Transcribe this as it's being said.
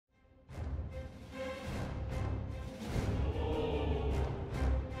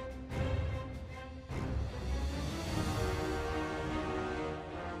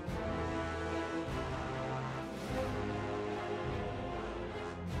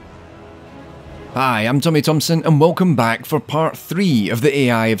Hi, I'm Tommy Thompson and welcome back for part 3 of the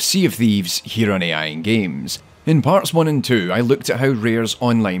AI of Sea of Thieves here on AI in Games. In parts 1 and 2, I looked at how Rare's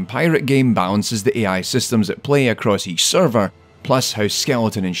online pirate game balances the AI systems at play across each server, plus how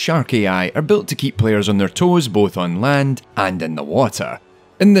skeleton and shark AI are built to keep players on their toes both on land and in the water.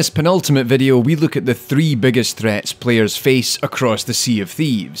 In this penultimate video, we look at the 3 biggest threats players face across the Sea of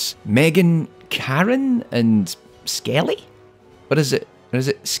Thieves. Megan, Karen, and Skelly? Or is it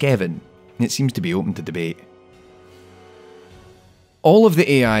Skevin? It seems to be open to debate. All of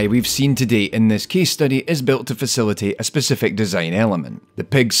the AI we've seen to date in this case study is built to facilitate a specific design element. The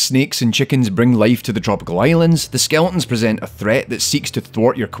pigs, snakes and chickens bring life to the tropical islands, the skeletons present a threat that seeks to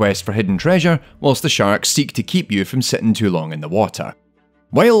thwart your quest for hidden treasure, whilst the sharks seek to keep you from sitting too long in the water.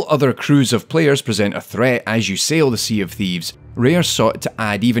 While other crews of players present a threat as you sail the Sea of Thieves, Rare sought to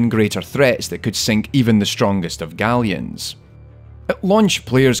add even greater threats that could sink even the strongest of galleons. At launch,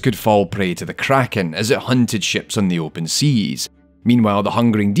 players could fall prey to the Kraken as it hunted ships on the open seas. Meanwhile, the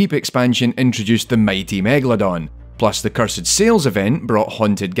Hungering Deep expansion introduced the mighty Megalodon, plus the Cursed Sails event brought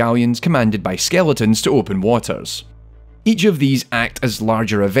haunted galleons commanded by skeletons to open waters. Each of these act as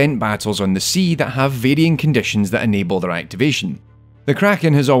larger event battles on the sea that have varying conditions that enable their activation. The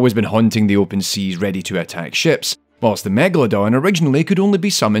Kraken has always been haunting the open seas ready to attack ships, whilst the Megalodon originally could only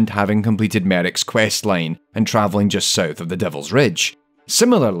be summoned having completed Merrick's questline and travelling just south of the Devil's Ridge.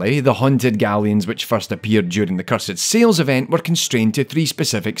 Similarly, the haunted galleons which first appeared during the Cursed Sails event were constrained to 3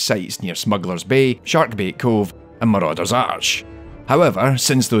 specific sites near Smuggler's Bay, Sharkbait Cove, and Marauder's Arch. However,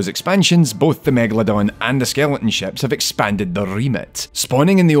 since those expansions, both the Megalodon and the skeleton ships have expanded their remit,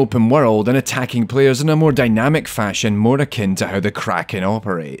 spawning in the open world and attacking players in a more dynamic fashion more akin to how the Kraken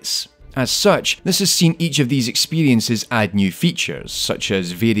operates. As such, this has seen each of these experiences add new features, such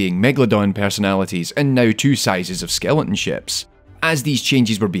as varying Megalodon personalities and now 2 sizes of skeleton ships. As these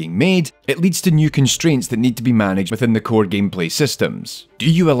changes were being made, it leads to new constraints that need to be managed within the core gameplay systems. Do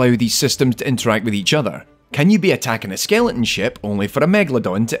you allow these systems to interact with each other? Can you be attacking a skeleton ship only for a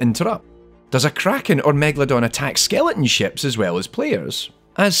Megalodon to interrupt? Does a Kraken or Megalodon attack skeleton ships as well as players?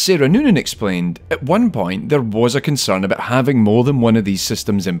 As Sarah Noonan explained, at one point there was a concern about having more than one of these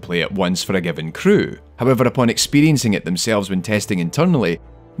systems in play at once for a given crew. However, upon experiencing it themselves when testing internally,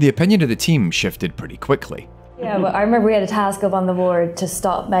 the opinion of the team shifted pretty quickly. Yeah, but I remember we had a task up on the board to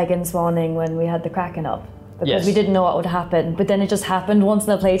stop Megan spawning when we had the Kraken up. Because we didn't know what would happen, but then it just happened once in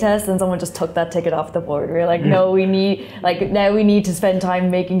a playtest and someone just took that ticket off the board. We were like, no, now we need to spend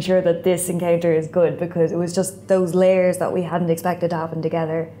time making sure that this encounter is good, because it was just those layers that we hadn't expected to happen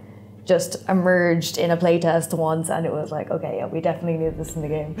together just emerged in a playtest once, and it was like, okay, yeah, we definitely need this in the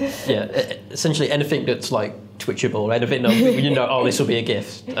game. Yeah, essentially anything that's like twitchable, anything that you know, oh, this will be a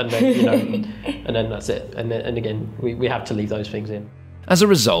gift, and then, you know, and then that's it. And again, we have to leave those things in. As a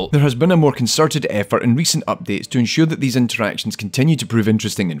result, there has been a more concerted effort in recent updates to ensure that these interactions continue to prove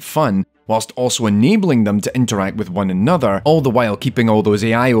interesting and fun, whilst also enabling them to interact with one another, all the while keeping all those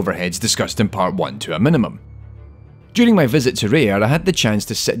AI overheads discussed in part 1 to a minimum. During my visit to Rare, I had the chance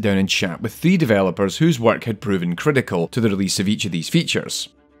to sit down and chat with 3 developers whose work had proven critical to the release of each of these features.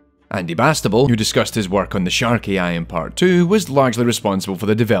 Andy Bastable, who discussed his work on the Shark AI in part 2, was largely responsible for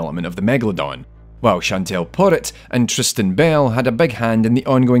the development of the Megalodon, while Chantel Porritt and Tristan Bell had a big hand in the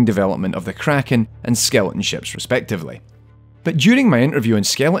ongoing development of the Kraken and skeleton ships respectively. But during my interview on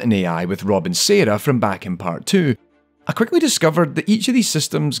Skeleton AI with Rob and Sarah from back in part 2, I quickly discovered that each of these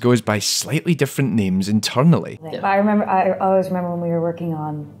systems goes by slightly different names internally. Yeah. I always remember when we were working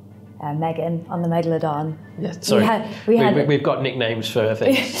on Megan on the Megalodon. Yeah, sorry. We've got nicknames for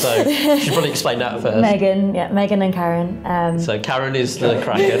things, so you should probably explain that first. Megan and Karen. So Karen is the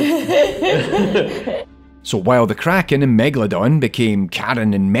Kraken. So while the Kraken and Megalodon became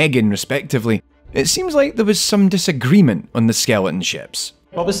Karen and Megan respectively, it seems like there was some disagreement on the skeleton ships.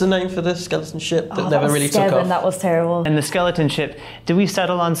 What was the name for the skeleton ship that never that really Skevin, took off? That was terrible. And the skeleton ship, did we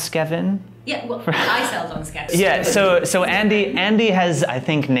settle on Skevin? Yeah, well, I settled on Skevin. Yeah, so Andy has, I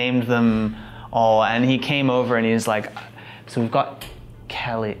think, named them all, and he came over and he's like, so we've got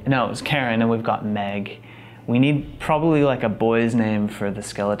Kelly, no, it was Karen, and we've got Meg. We need probably like a boy's name for the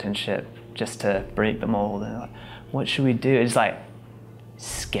skeleton ship, just to break the mold. And like, what should we do? It's like,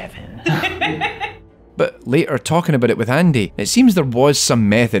 Skevin. But later, talking about it with Andy, it seems there was some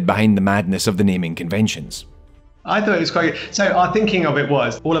method behind the madness of the naming conventions. I thought it was quite good. So our thinking of it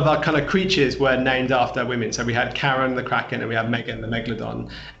was, all of our kind of creatures were named after women. So we had Karen the Kraken and we had Megan the Megalodon.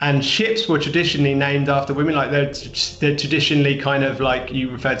 And ships were traditionally named after women, like they're traditionally kind of like,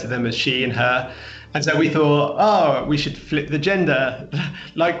 you refer to them as she and her. And so we thought, oh, we should flip the gender,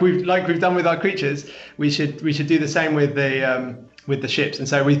 like we've done with our creatures. We should do the same with the with the ships. And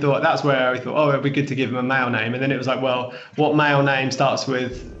so that's where we thought, oh, it'd be good to give them a male name. And then it was like, well, what male name starts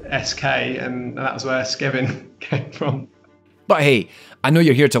with SK? And that was where Skevin came from. But hey, I know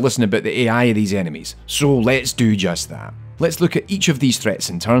you're here to listen about the AI of these enemies, so let's do just that. Let's look at each of these threats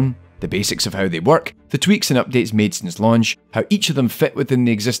in turn, the basics of how they work, the tweaks and updates made since launch, how each of them fit within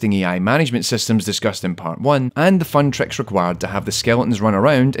the existing AI management systems discussed in part 1, and the fun tricks required to have the skeletons run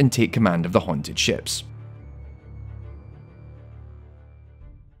around and take command of the haunted ships.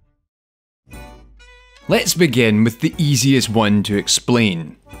 Let's begin with the easiest one to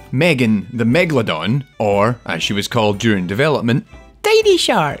explain. Megan the Megalodon, or as she was called during development, Tiny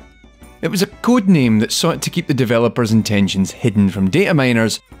Shark. It was a code name that sought to keep the developers' intentions hidden from data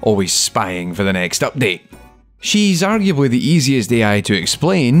miners, always spying for the next update. She's arguably the easiest AI to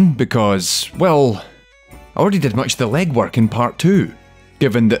explain because, well, I already did much of the legwork in part 2,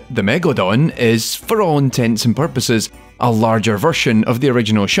 given that the Megalodon is, for all intents and purposes, a larger version of the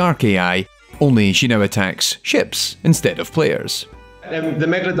original Shark AI, only she now attacks ships instead of players. The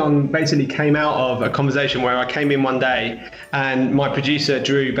Megalodon basically came out of a conversation where I came in one day and my producer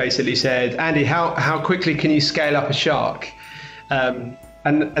Drew basically said, Andy, how quickly can you scale up a shark? And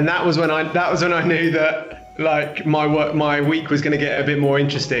that was when I knew that like my week was going to get a bit more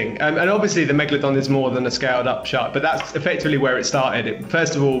interesting. And obviously the Megalodon is more than a scaled up shark, but that's effectively where it started.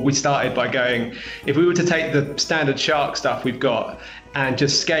 First of all, we started by going, if we were to take the standard shark stuff we've got and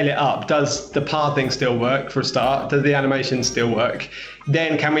just scale it up, does the pathing still work for a start? Does the animation still work?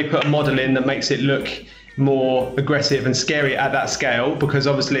 Then can we put a model in that makes it look more aggressive and scary at that scale? Because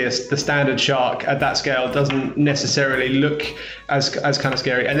obviously the standard shark at that scale doesn't necessarily look as kind of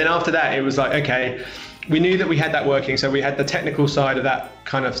scary. And then after that, it was like, okay, we knew that we had that working, so we had the technical side of that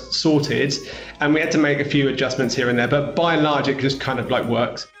kind of sorted, and we had to make a few adjustments here and there, but by and large, it just kind of like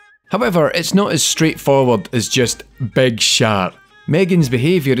worked. However, it's not as straightforward as just big shark. Megan's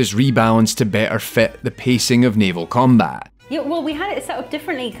behaviour is rebalanced to better fit the pacing of naval combat. Yeah, well, we had it set up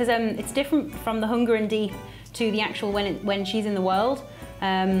differently because it's different from the Hunger and Deep to the actual when she's in the world.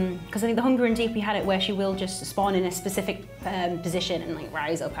 Because I think the Hunger and Deep, we had it where she will just spawn in a specific position and like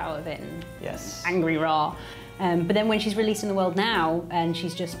rise up out of it and angry roar. But then when she's released in the world now and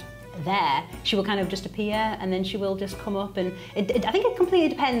she's just there, she will kind of just appear and then she will just come up, and I think it completely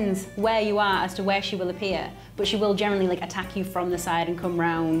depends where you are as to where she will appear, but she will generally like attack you from the side and come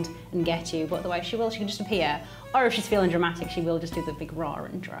round and get you, but otherwise she can just appear. Or if she's feeling dramatic, she will just do the big roar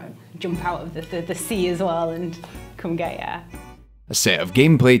and jump out of the sea as well and come get you. A set of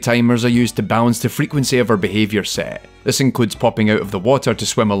gameplay timers are used to balance the frequency of her behaviour set. This includes popping out of the water to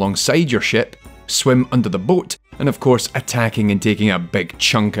swim alongside your ship, swim under the boat, and of course attacking and taking a big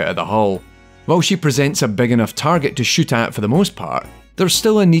chunk out of the hull. While she presents a big enough target to shoot at for the most part, there's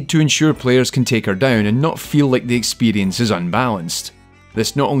still a need to ensure players can take her down and not feel like the experience is unbalanced.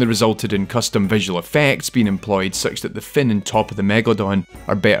 This not only resulted in custom visual effects being employed such that the fin and top of the Megalodon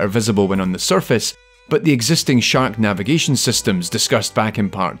are better visible when on the surface, but the existing shark navigation systems discussed back in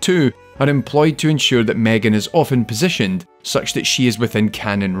part 2 are employed to ensure that Megan is often positioned such that she is within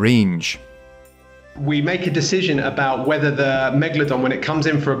cannon range. We make a decision about whether the Megalodon, when it comes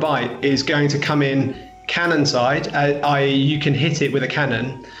in for a bite, is going to come in cannon side, i.e. you can hit it with a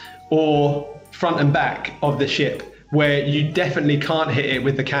cannon, or front and back of the ship, where you definitely can't hit it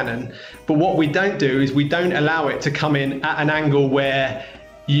with the cannon. But what we don't do is we don't allow it to come in at an angle where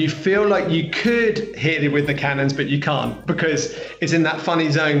you feel like you could hit it with the cannons, but you can't, because it's in that funny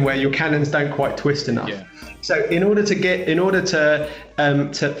zone where your cannons don't quite twist enough. Yeah. So for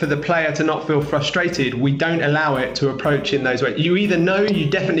the player to not feel frustrated, we don't allow it to approach in those ways. You either know you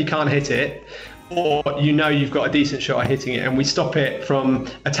definitely can't hit it, or you know you've got a decent shot at hitting it, and we stop it from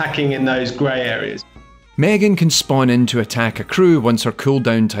attacking in those grey areas. Megan can spawn in to attack a crew once her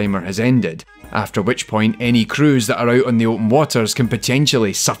cooldown timer has ended, after which point any crews that are out on the open waters can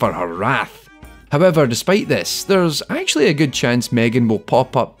potentially suffer her wrath. However, despite this, there's actually a good chance Megan will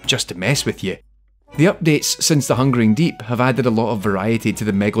pop up just to mess with you. The updates since the Hungering Deep have added a lot of variety to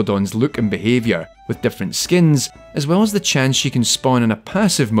the Megalodon's look and behaviour, with different skins, as well as the chance she can spawn in a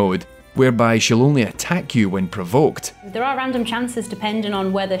passive mode, whereby she'll only attack you when provoked. There are random chances depending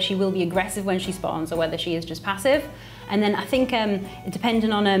on whether she will be aggressive when she spawns or whether she is just passive. And then I think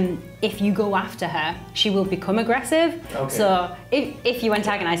depending on if you go after her, she will become aggressive. Okay. So if you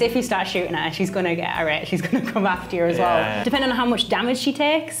antagonise, if you start shooting at her, she's going to get irate, she's going to come after you as well. Depending on how much damage she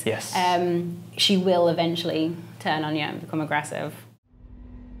takes, she will eventually turn on you and become aggressive.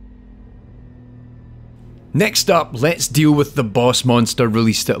 Next up, let's deal with the boss monster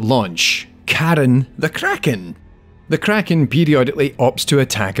released at launch, Karen the Kraken. The Kraken periodically opts to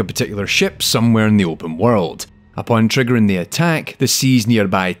attack a particular ship somewhere in the open world. Upon triggering the attack, the seas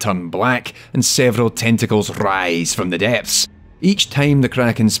nearby turn black and several tentacles rise from the depths. Each time the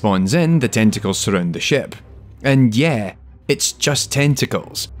Kraken spawns in, the tentacles surround the ship. And yeah, it's just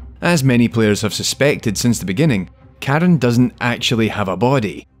tentacles. As many players have suspected since the beginning, Karen doesn't actually have a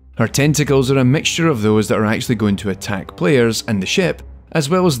body. Her tentacles are a mixture of those that are actually going to attack players and the ship, as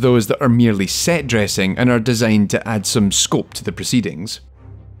well as those that are merely set dressing and are designed to add some scope to the proceedings.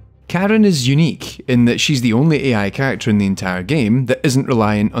 Karen is unique in that she's the only AI character in the entire game that isn't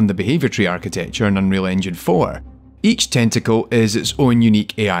reliant on the behaviour tree architecture in Unreal Engine 4. Each tentacle is its own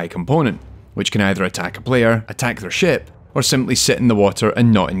unique AI component, which can either attack a player, attack their ship, or simply sit in the water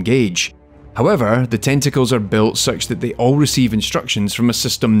and not engage. However, the tentacles are built such that they all receive instructions from a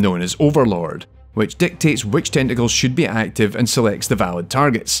system known as Overlord, which dictates which tentacles should be active and selects the valid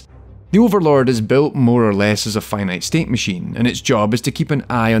targets. The Overlord is built more or less as a finite state machine, and its job is to keep an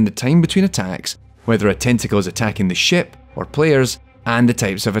eye on the time between attacks, whether a tentacle is attacking the ship or players, and the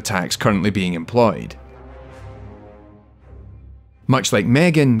types of attacks currently being employed. Much like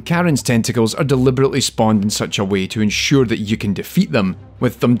Megan, Karen's tentacles are deliberately spawned in such a way to ensure that you can defeat them,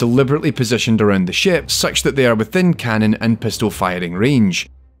 with them deliberately positioned around the ship such that they are within cannon and pistol firing range.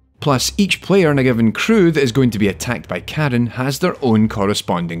 Plus, each player in a given crew that is going to be attacked by Karen has their own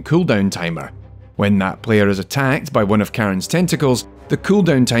corresponding cooldown timer. When that player is attacked by one of Karen's tentacles, the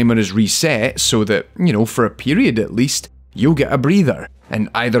cooldown timer is reset so that, for a period at least, you'll get a breather, and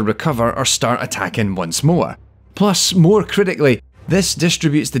either recover or start attacking once more. Plus, more critically, this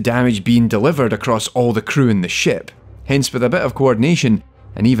distributes the damage being delivered across all the crew in the ship. Hence, with a bit of coordination,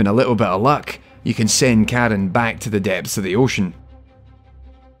 and even a little bit of luck, you can send Karen back to the depths of the ocean.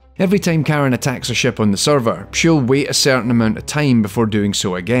 Every time Karen attacks a ship on the server, she'll wait a certain amount of time before doing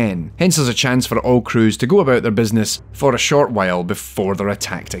so again, hence there's a chance for all crews to go about their business for a short while before they're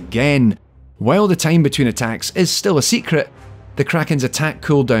attacked again. While the time between attacks is still a secret, the Kraken's attack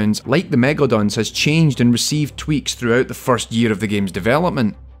cooldowns, like the Megalodon's, has changed and received tweaks throughout the first year of the game's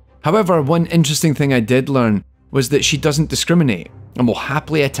development. However, one interesting thing I did learn was that she doesn't discriminate, and will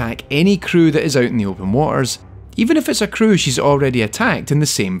happily attack any crew that is out in the open waters, even if it's a crew she's already attacked in the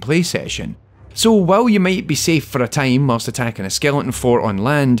same play session. So while you might be safe for a time whilst attacking a skeleton fort on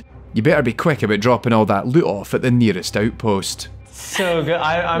land, you better be quick about dropping all that loot off at the nearest outpost. So good.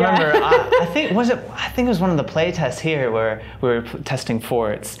 I remember, I think it was one of the play tests here where we were testing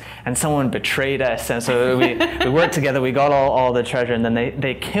forts and someone betrayed us, and so we worked together, we got all the treasure, and then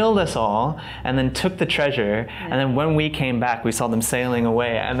they killed us all and then took the treasure, and then when we came back we saw them sailing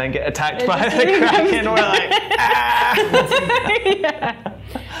away and then get attacked by the Kraken, and we're like, ah!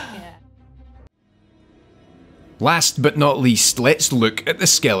 Last but not least, let's look at the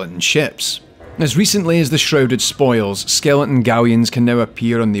skeleton ships. As recently as the Shrouded Spoils, skeleton galleons can now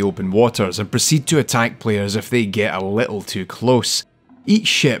appear on the open waters and proceed to attack players if they get a little too close. Each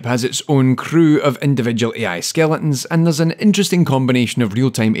ship has its own crew of individual AI skeletons, and there's an interesting combination of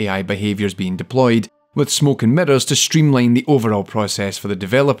real-time AI behaviours being deployed, with smoke and mirrors to streamline the overall process for the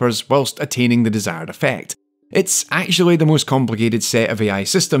developers whilst attaining the desired effect. It's actually the most complicated set of AI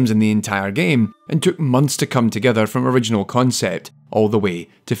systems in the entire game, and took months to come together from original concept all the way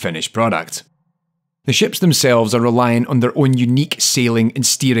to finished product. The ships themselves are reliant on their own unique sailing and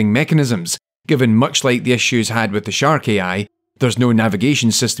steering mechanisms, given much like the issues had with the Shark AI, there's no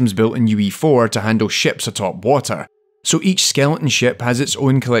navigation systems built in UE4 to handle ships atop water. So each skeleton ship has its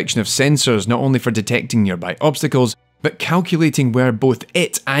own collection of sensors not only for detecting nearby obstacles, but calculating where both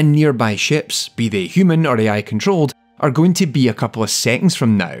it and nearby ships, be they human or AI controlled, are going to be a couple of seconds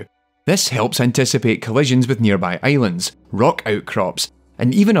from now. This helps anticipate collisions with nearby islands, rock outcrops,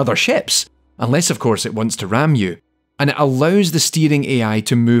 and even other ships, unless of course it wants to ram you, and it allows the steering AI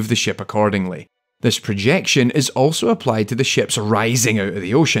to move the ship accordingly. This projection is also applied to the ships rising out of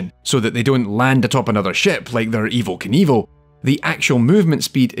the ocean, so that they don't land atop another ship like they're Evel Knievel. The actual movement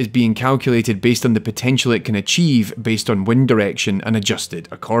speed is being calculated based on the potential it can achieve based on wind direction and adjusted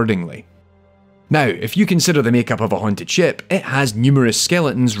accordingly. Now, if you consider the makeup of a haunted ship, it has numerous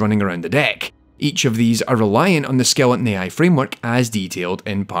skeletons running around the deck. Each of these are reliant on the skeleton AI framework as detailed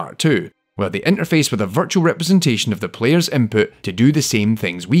in Part 2, where they interface with a virtual representation of the player's input to do the same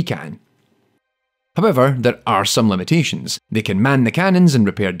things we can. However, there are some limitations. They can man the cannons and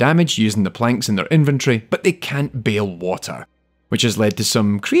repair damage using the planks in their inventory, but they can't bail water, which has led to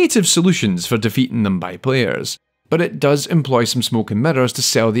some creative solutions for defeating them by players. But it does employ some smoke and mirrors to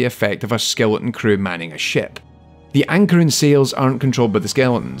sell the effect of a skeleton crew manning a ship. The anchor and sails aren't controlled by the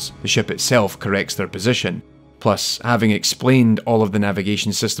skeletons, the ship itself corrects their position. Plus, having explained all of the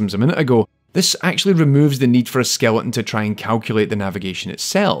navigation systems a minute ago, this actually removes the need for a skeleton to try and calculate the navigation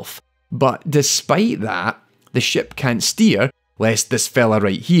itself. But despite that, The ship can't steer, lest this fella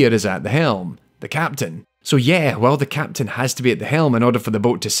right here is at the helm, the captain. So yeah, while the captain has to be at the helm in order for the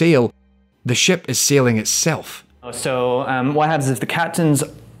boat to sail, the ship is sailing itself. So what happens if the captain's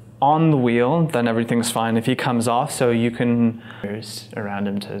on the wheel, then everything's fine. If he comes off, so you can around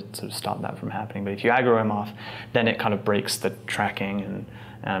him to sort of stop that from happening. But if you aggro him off, then it kind of breaks the tracking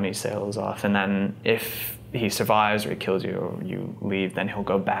and he sails off. And then if he survives or he kills you or you leave, then he'll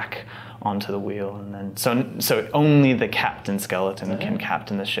go back onto the wheel. And then so only the captain skeleton can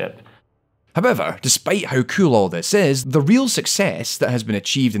captain the ship. However, despite how cool all this is, the real success that has been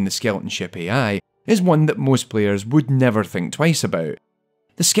achieved in the skeleton ship AI is one that most players would never think twice about.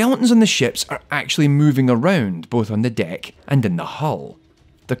 The skeletons on the ships are actually moving around, both on the deck and in the hull.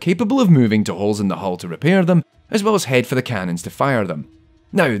 They're capable of moving to holes in the hull to repair them, as well as head for the cannons to fire them.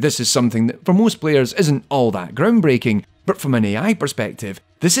 Now, this is something that for most players isn't all that groundbreaking, but from an AI perspective,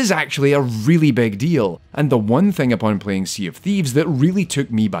 this is actually a really big deal, and the one thing upon playing Sea of Thieves that really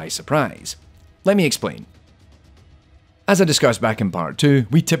took me by surprise. Let me explain. As I discussed back in part 2,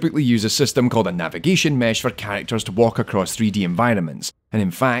 we typically use a system called a navigation mesh for characters to walk across 3D environments, and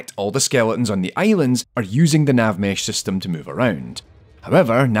in fact, all the skeletons on the islands are using the nav mesh system to move around.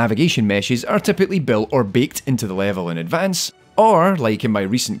 However, navigation meshes are typically built or baked into the level in advance, or, like in my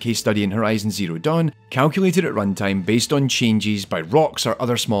recent case study in Horizon Zero Dawn, calculated at runtime based on changes by rocks or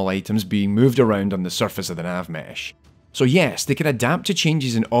other small items being moved around on the surface of the nav mesh. So yes, they can adapt to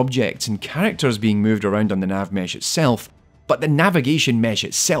changes in objects and characters being moved around on the nav mesh itself, but the navigation mesh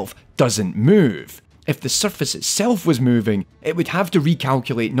itself doesn't move. If the surface itself was moving, it would have to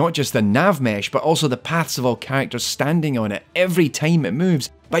recalculate not just the nav mesh, but also the paths of all characters standing on it every time it moves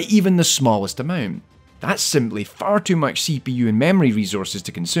by even the smallest amount. That's simply far too much CPU and memory resources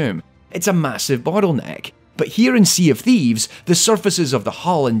to consume. It's a massive bottleneck. But here in Sea of Thieves, the surfaces of the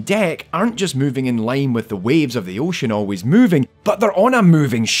hull and deck aren't just moving in line with the waves of the ocean always moving, but they're on a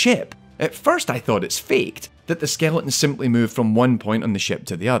moving ship. At first I thought it's faked, that the skeletons simply move from one point on the ship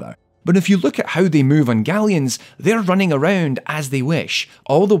to the other. But if you look at how they move on galleons, they're running around as they wish,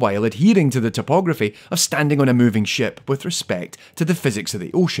 all the while adhering to the topography of standing on a moving ship with respect to the physics of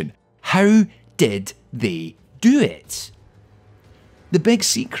the ocean. How did they do it? The big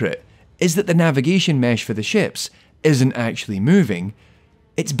secret is that the navigation mesh for the ships isn't actually moving,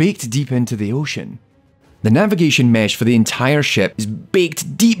 it's baked deep into the ocean. The navigation mesh for the entire ship is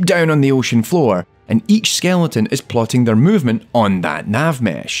baked deep down on the ocean floor, and each skeleton is plotting their movement on that nav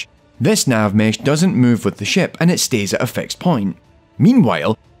mesh. This nav mesh doesn't move with the ship and it stays at a fixed point.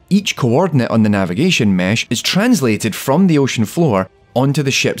 Meanwhile, each coordinate on the navigation mesh is translated from the ocean floor onto the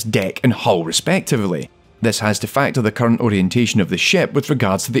ship's deck and hull respectively. This has to factor the current orientation of the ship with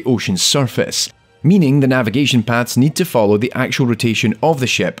regards to the ocean's surface, meaning the navigation paths need to follow the actual rotation of the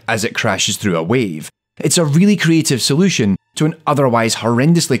ship as it crashes through a wave. It's a really creative solution to an otherwise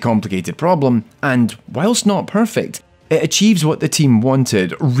horrendously complicated problem, and whilst not perfect, it achieves what the team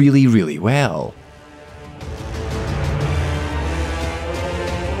wanted really, really well.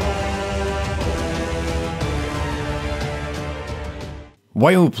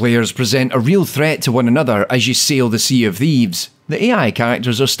 While players present a real threat to one another as you sail the Sea of Thieves, the AI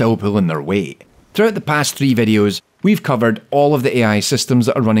characters are still pulling their weight. Throughout the past 3 videos, we've covered all of the AI systems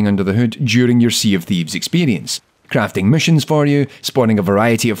that are running under the hood during your Sea of Thieves experience, crafting missions for you, spawning a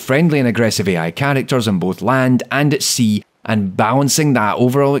variety of friendly and aggressive AI characters on both land and at sea, and balancing that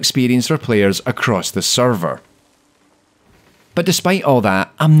overall experience for players across the server. But despite all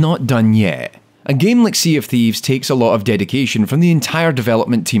that, I'm not done yet. A game like Sea of Thieves takes a lot of dedication from the entire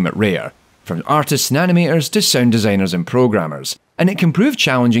development team at Rare, from artists and animators to sound designers and programmers, and it can prove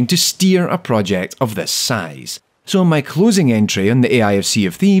challenging to steer a project of this size. So in my closing entry on the AI of Sea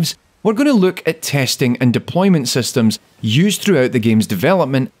of Thieves, we're going to look at testing and deployment systems used throughout the game's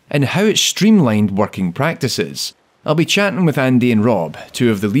development and how it's streamlined working practices. I'll be chatting with Andy and Rob,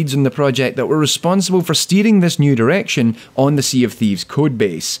 2 of the leads on the project that were responsible for steering this new direction on the Sea of Thieves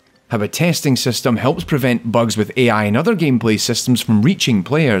codebase, how a testing system helps prevent bugs with AI and other gameplay systems from reaching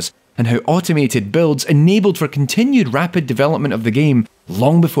players, and how automated builds enabled for continued rapid development of the game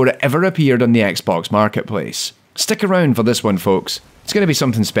long before it ever appeared on the Xbox marketplace. Stick around for this one, folks. It's going to be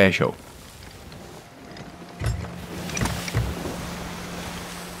something special.